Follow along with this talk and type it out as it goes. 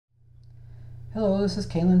Hello, this is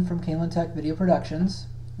Kalen from Kalen Tech Video Productions.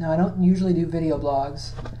 Now, I don't usually do video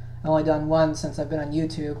blogs. I've only done one since I've been on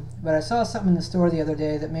YouTube, but I saw something in the store the other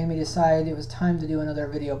day that made me decide it was time to do another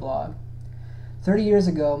video blog. 30 years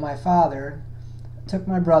ago, my father took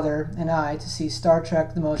my brother and I to see Star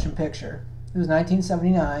Trek the Motion Picture. It was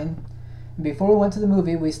 1979, and before we went to the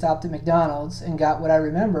movie, we stopped at McDonald's and got what I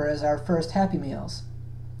remember as our first Happy Meals,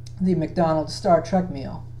 the McDonald's Star Trek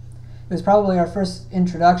meal. It was probably our first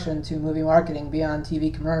introduction to movie marketing beyond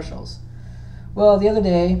TV commercials. Well, the other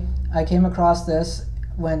day, I came across this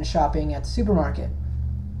when shopping at the supermarket.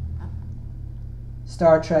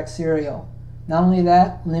 Star Trek cereal. Not only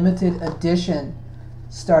that, limited edition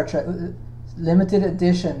Star Trek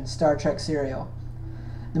cereal.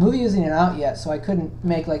 The movie isn't even out yet, so I couldn't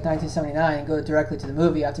make like 1979 and go directly to the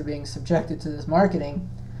movie after being subjected to this marketing.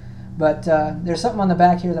 But there's something on the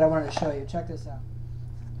back here that I wanted to show you. Check this out.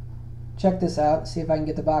 Check this out. See if I can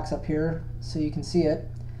get the box up here so you can see it.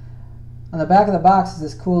 On the back of the box is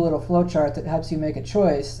this cool little flowchart that helps you make a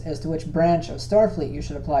choice as to which branch of Starfleet you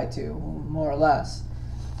should apply to, more or less.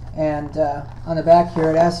 And on the back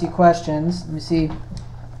here it asks you questions. Let me see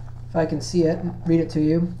if I can see it and read it to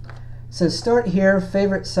you. It says, start here,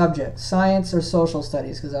 favorite subject, science or social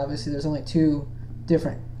studies, because obviously there's only two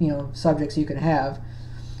different subjects you can have.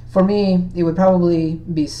 For me, it would probably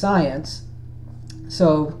be science.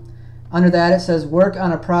 So under that it says work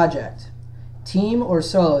on a project. Team or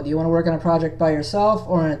solo? Do you want to work on a project by yourself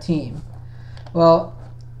or in a team? Well,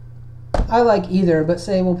 I like either, but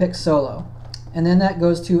say we'll pick solo. And then that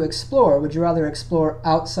goes to explore. Would you rather explore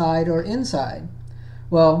outside or inside?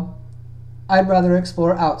 Well, I'd rather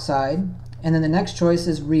explore outside. And then the next choice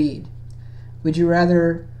is read. Would you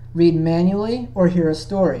rather read manually or hear a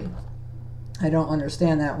story? I don't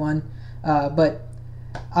understand that one, but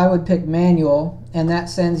I would pick manual, and that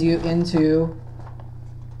sends you into,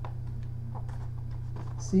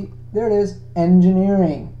 see, there it is,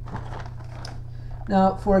 engineering.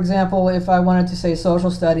 Now, for example, if I wanted to say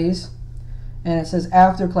social studies, and it says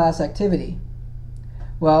after class activity,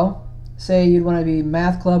 well, say you'd want to be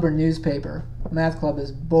math club or newspaper. Math club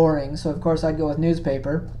is boring, so of course I'd go with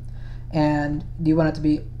newspaper. And do you want it to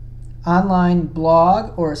be online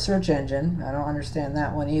blog or a search engine? I don't understand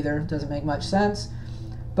that one either. It doesn't make much sense.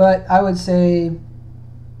 But I would say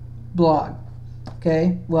blog.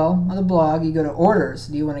 Okay, well, on the blog you go to orders.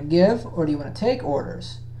 Do you want to give or do you want to take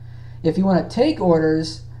orders? If you want to take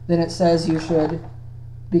orders, then it says you should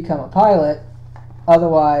become a pilot.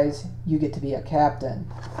 Otherwise, you get to be a captain.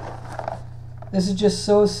 This is just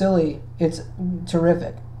so silly. It's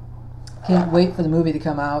terrific. Can't wait for the movie to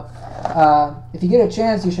come out. If you get a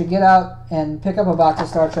chance, you should get out and pick up a box of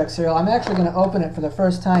Star Trek cereal. I'm actually going to open it for the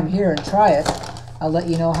first time here and try it. I'll let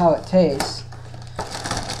you know how it tastes.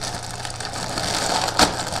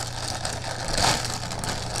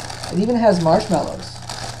 It even has marshmallows.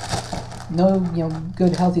 No,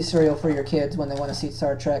 good healthy cereal for your kids when they want to see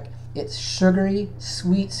Star Trek. It's sugary,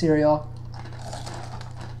 sweet cereal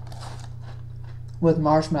with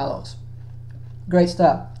marshmallows. Great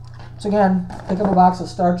stuff. So again, pick up a box of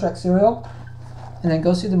Star Trek cereal and then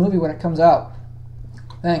go see the movie when it comes out.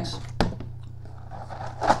 Thanks.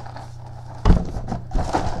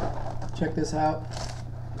 Check this out.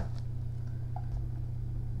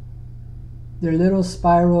 They're little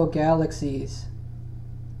spiral galaxies.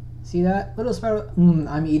 See that? Little spiral.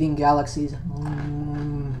 I'm eating galaxies.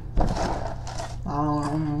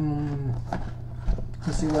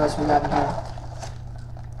 Let's see what else we got in here.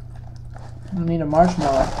 I need a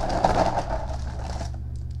marshmallow.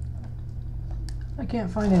 I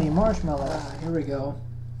can't find any marshmallow. Here we go.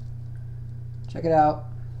 Check it out.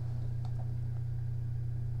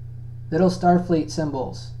 Little Starfleet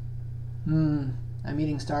symbols. I'm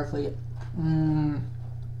eating Starfleet.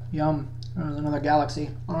 Yum. There's another galaxy.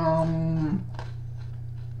 I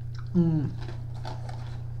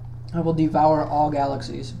will devour all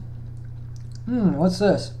galaxies. What's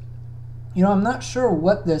this? I'm not sure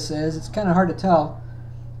what this is. It's kind of hard to tell.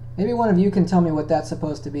 Maybe one of you can tell me what that's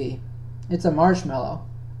supposed to be. It's a marshmallow.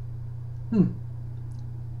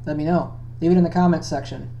 Let me know. Leave it in the comments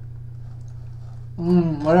section.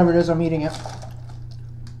 Whatever it is, I'm eating it.